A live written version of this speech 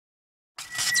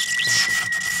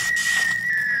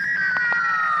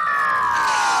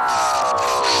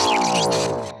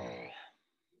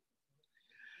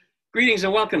Greetings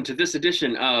and welcome to this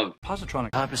edition of Positronic.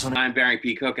 I'm Barry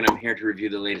P. Cook, and I'm here to review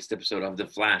the latest episode of The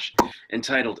Flash,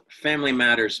 entitled Family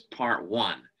Matters Part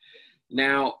 1.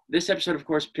 Now, this episode, of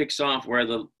course, picks up, where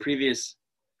the previous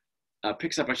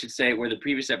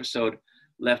episode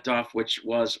left off, which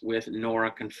was with Nora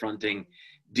confronting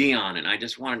Dion, and I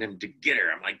just wanted him to get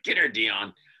her. I'm like, get her,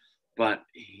 Dion. But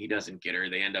he doesn't get her.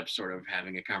 They end up sort of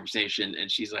having a conversation, and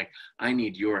she's like, I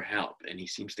need your help. And he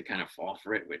seems to kind of fall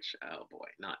for it, which, oh boy,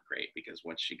 not great, because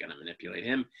what's she going to manipulate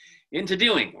him into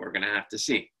doing? We're going to have to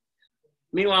see.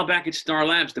 Meanwhile, back at Star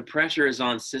Labs, the pressure is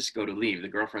on Cisco to leave. The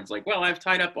girlfriend's like, well, I've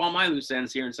tied up all my loose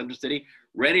ends here in Central City,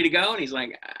 ready to go. And he's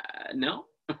like, no.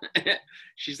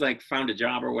 She's like, found a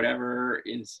job or whatever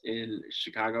in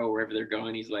Chicago, wherever they're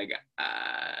going. He's like,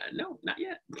 no, not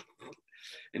yet.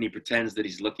 And he pretends that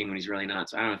he's looking when he's really not.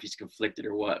 So I don't know if he's conflicted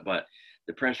or what, but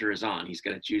the pressure is on. He's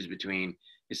got to choose between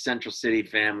his Central City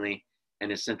family and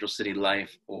his Central City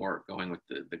life, or going with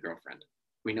the girlfriend.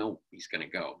 We know he's going to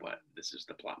go, but this is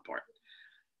the plot part.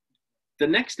 The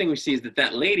next thing we see is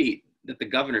that lady that the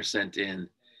governor sent in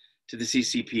to the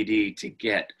CCPD to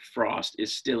get Frost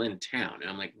is still in town. And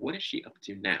I'm like, what is she up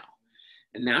to now?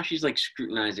 And now she's like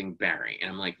scrutinizing Barry. And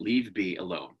I'm like, leave B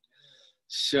alone.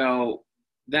 So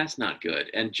that's not good.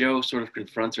 And Joe sort of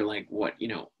confronts her like, what,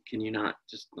 can you not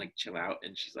just like chill out?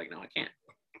 And she's like, no, I can't.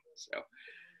 So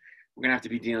we're gonna have to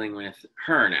be dealing with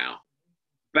her now.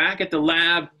 Back at the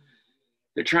lab,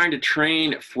 they're trying to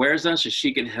train Fuerza so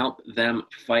she can help them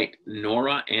fight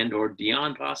Nora and or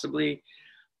Dion possibly,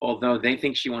 although they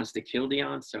think she wants to kill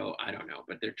Dion, so I don't know,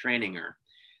 but they're training her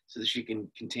so that she can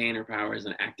contain her powers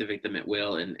and activate them at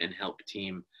will and help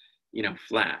team,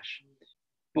 Flash.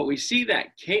 But we see that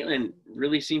Caitlin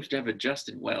really seems to have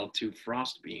adjusted well to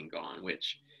Frost being gone,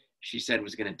 which she said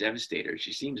was going to devastate her.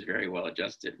 She seems very well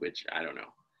adjusted, which I don't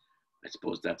know. I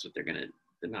suppose that's what they're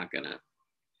not going to.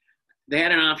 They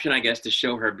had an option, I guess, to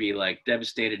show her be like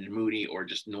devastated and moody or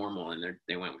just normal, and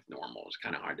they went with normal. It's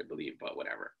kind of hard to believe, but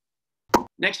whatever.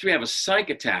 Next, we have a psych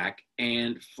attack,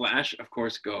 and Flash, of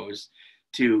course, goes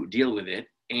to deal with it,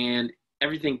 and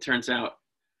everything turns out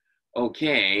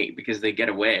okay because they get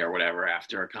away or whatever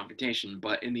after a confrontation.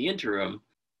 But in the interim,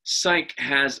 Psych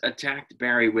has attacked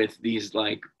Barry with these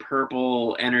like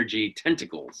purple energy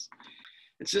tentacles.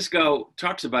 And Cisco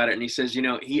talks about it, and he says,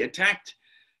 he attacked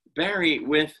Barry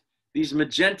with these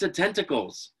magenta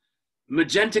tentacles.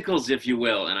 Magenticles, if you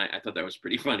will. And I thought that was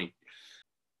pretty funny.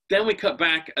 Then we cut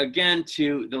back again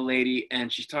to the lady, and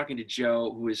she's talking to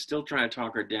Joe, who is still trying to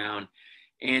talk her down.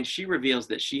 And she reveals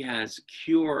that she has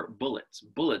cure bullets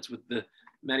with the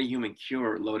metahuman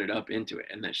cure loaded up into it,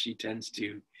 and that she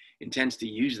intends to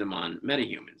use them on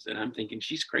metahumans. And I'm thinking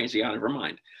she's crazy out of her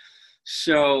mind.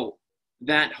 So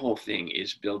that whole thing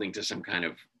is building to some kind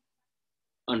of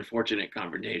unfortunate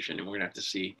confrontation, and we're gonna have to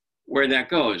see where that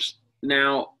goes.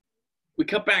 Now, we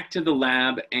cut back to the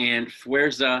lab, and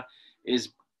Fuerza is,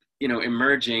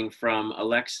 emerging from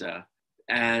Alexa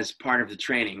as part of the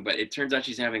training, but it turns out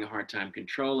she's having a hard time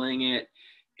controlling it,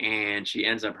 and she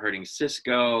ends up hurting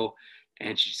Cisco,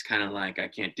 and she's kind of like, I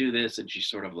can't do this, and she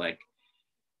sort of like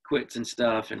quits and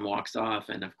stuff and walks off,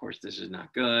 and of course this is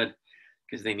not good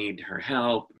because they need her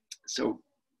help. So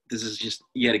this is just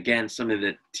yet again something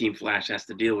that Team Flash has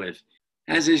to deal with,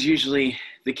 as is usually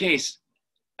the case.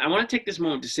 I want to take this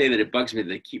moment to say that it bugs me that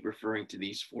they keep referring to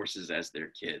these forces as their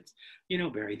kids.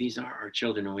 Barry, these are our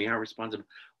children and we are responsible.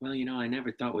 Well, I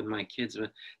never thought with my kids,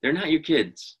 but they're not your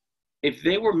kids. If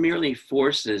they were merely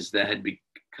forces that had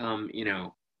become,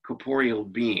 corporeal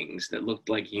beings that looked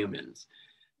like humans,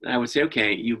 I would say,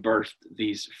 okay, you birthed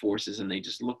these forces and they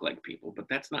just look like people, but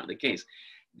that's not the case.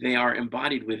 They are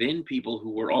embodied within people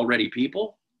who were already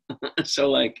people. So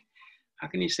like, how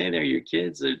can you say they're your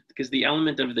kids? Because the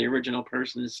element of the original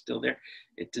person is still there.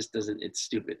 It just doesn't, it's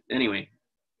stupid. Anyway,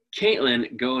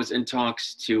 Caitlin goes and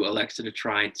talks to Alexa to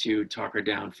try to talk her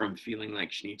down from feeling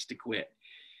like she needs to quit.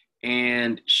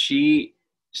 And she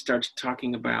starts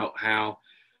talking about how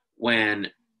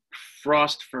when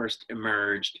Frost first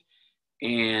emerged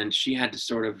and she had to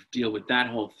sort of deal with that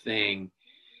whole thing,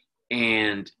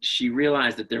 and she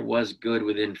realized that there was good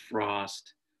within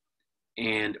Frost,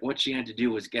 and what she had to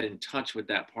do was get in touch with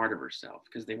that part of herself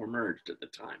because they were merged at the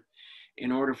time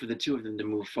in order for the two of them to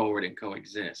move forward and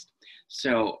coexist.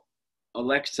 So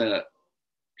Alexa,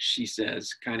 she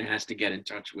says, kind of has to get in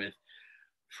touch with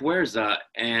Fuerza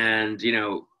and,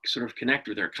 sort of connect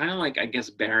with her. Kind of like, I guess,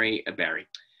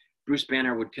 Bruce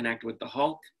Banner would connect with the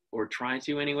Hulk, or try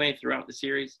to anyway, throughout the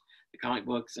series, the comic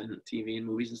books and TV and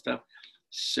movies and stuff.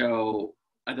 So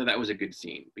I thought that was a good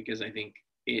scene because I think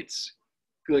it's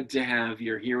good to have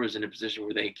your heroes in a position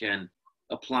where they can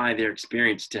apply their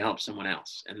experience to help someone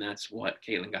else. And that's what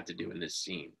Caitlin got to do in this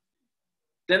scene.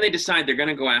 Then they decide they're going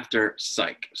to go after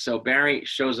Psych. So Barry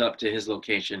shows up to his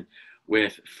location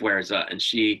with Fuerza, and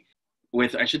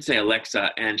I should say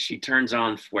Alexa, and she turns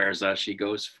on Fuerza. She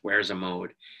goes Fuerza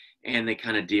mode, and they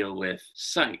kind of deal with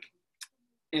Psych.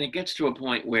 And it gets to a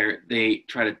point where they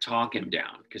try to talk him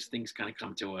down because things kind of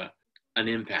come to an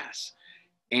impasse.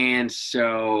 And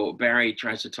so Barry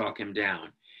tries to talk him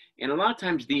down. And a lot of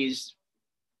times these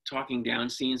talking down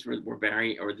scenes where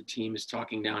Barry or the team is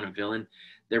talking down a villain,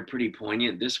 they're pretty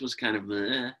poignant. This was kind of,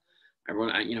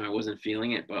 I wasn't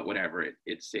feeling it, but whatever,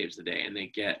 it saves the day. And they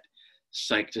get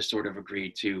Psych to sort of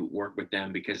agree to work with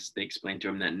them because they explain to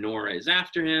him that Nora is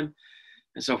after him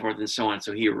and so forth and so on.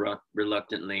 So he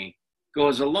reluctantly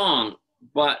goes along.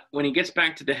 But when he gets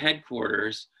back to the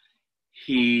headquarters,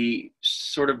 he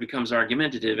sort of becomes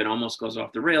argumentative and almost goes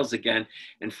off the rails again.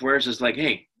 And Fuerza's like,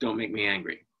 hey, don't make me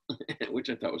angry, which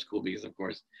I thought was cool because, of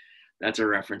course, that's a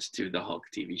reference to the Hulk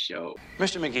TV show.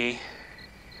 Mr. McGee,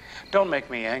 don't make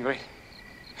me angry.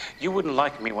 You wouldn't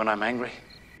like me when I'm angry.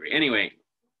 Anyway,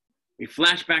 we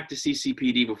flash back to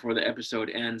CCPD before the episode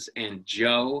ends, and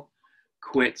Joe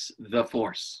quits the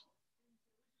force.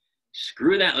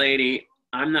 Screw that lady.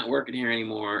 I'm not working here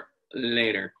anymore.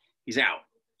 Later. He's out,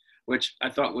 which I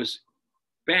thought was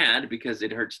bad because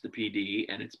it hurts the PD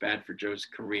and it's bad for Joe's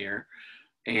career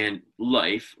and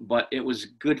life, but it was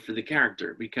good for the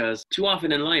character because too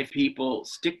often in life, people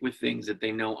stick with things that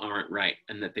they know aren't right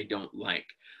and that they don't like,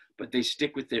 but they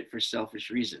stick with it for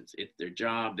selfish reasons. It's their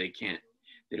job. They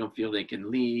don't feel they can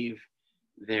leave.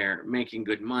 They're making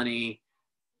good money,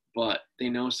 but they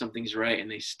know something's right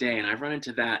and they stay. And I've run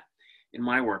into that in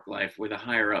my work life where the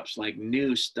higher ups like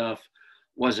knew stuff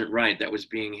wasn't right that was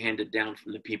being handed down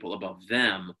from the people above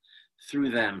them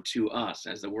through them to us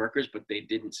as the workers, but they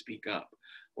didn't speak up,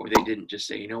 or they didn't just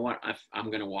say, you know what, I'm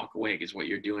going to walk away because what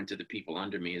you're doing to the people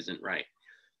under me isn't right.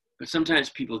 But sometimes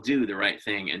people do the right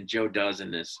thing, and Joe does in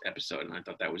this episode, and I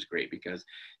thought that was great because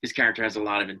his character has a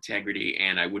lot of integrity,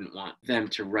 and I wouldn't want them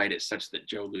to write it such that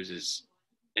Joe loses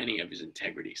any of his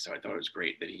integrity. So I thought it was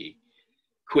great that he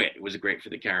quit. It was great for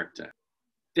the character.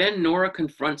 Then Nora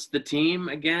confronts the team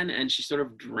again, and she sort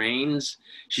of drains.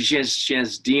 She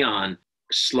has Dion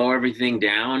slow everything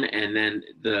down, and then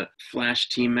the Flash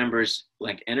team members'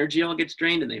 like energy all gets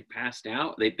drained, and they passed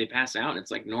out. They pass out, and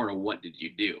it's like, Nora, what did you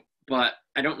do? But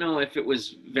I don't know if it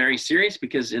was very serious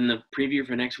because in the preview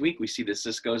for next week we see the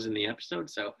Cisco's in the episode,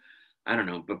 so I don't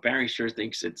know. But Barry sure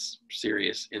thinks it's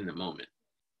serious in the moment.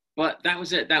 But that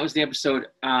was it. That was the episode.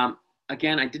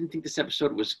 Again, I didn't think this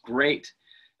episode was great.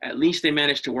 At least they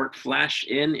managed to work Flash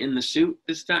in the suit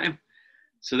this time.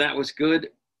 So that was good.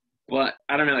 But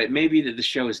I don't know. It may be that the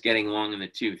show is getting long in the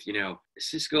tooth. You know,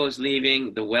 Cisco is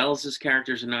leaving. The Wells'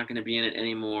 characters are not going to be in it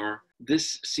anymore.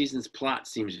 This season's plot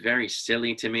seems very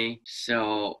silly to me.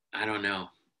 So I don't know.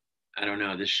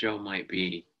 This show might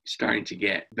be starting to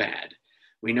get bad.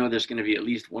 We know there's going to be at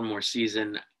least one more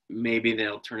season. Maybe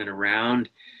they'll turn it around.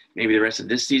 Maybe the rest of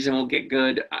this season will get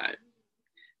good. I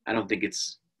don't think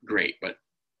it's great, but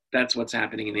that's what's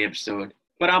happening in the episode.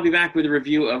 But I'll be back with a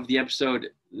review of the episode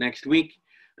next week.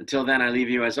 Until then, I leave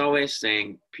you, as always,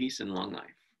 saying peace and long life.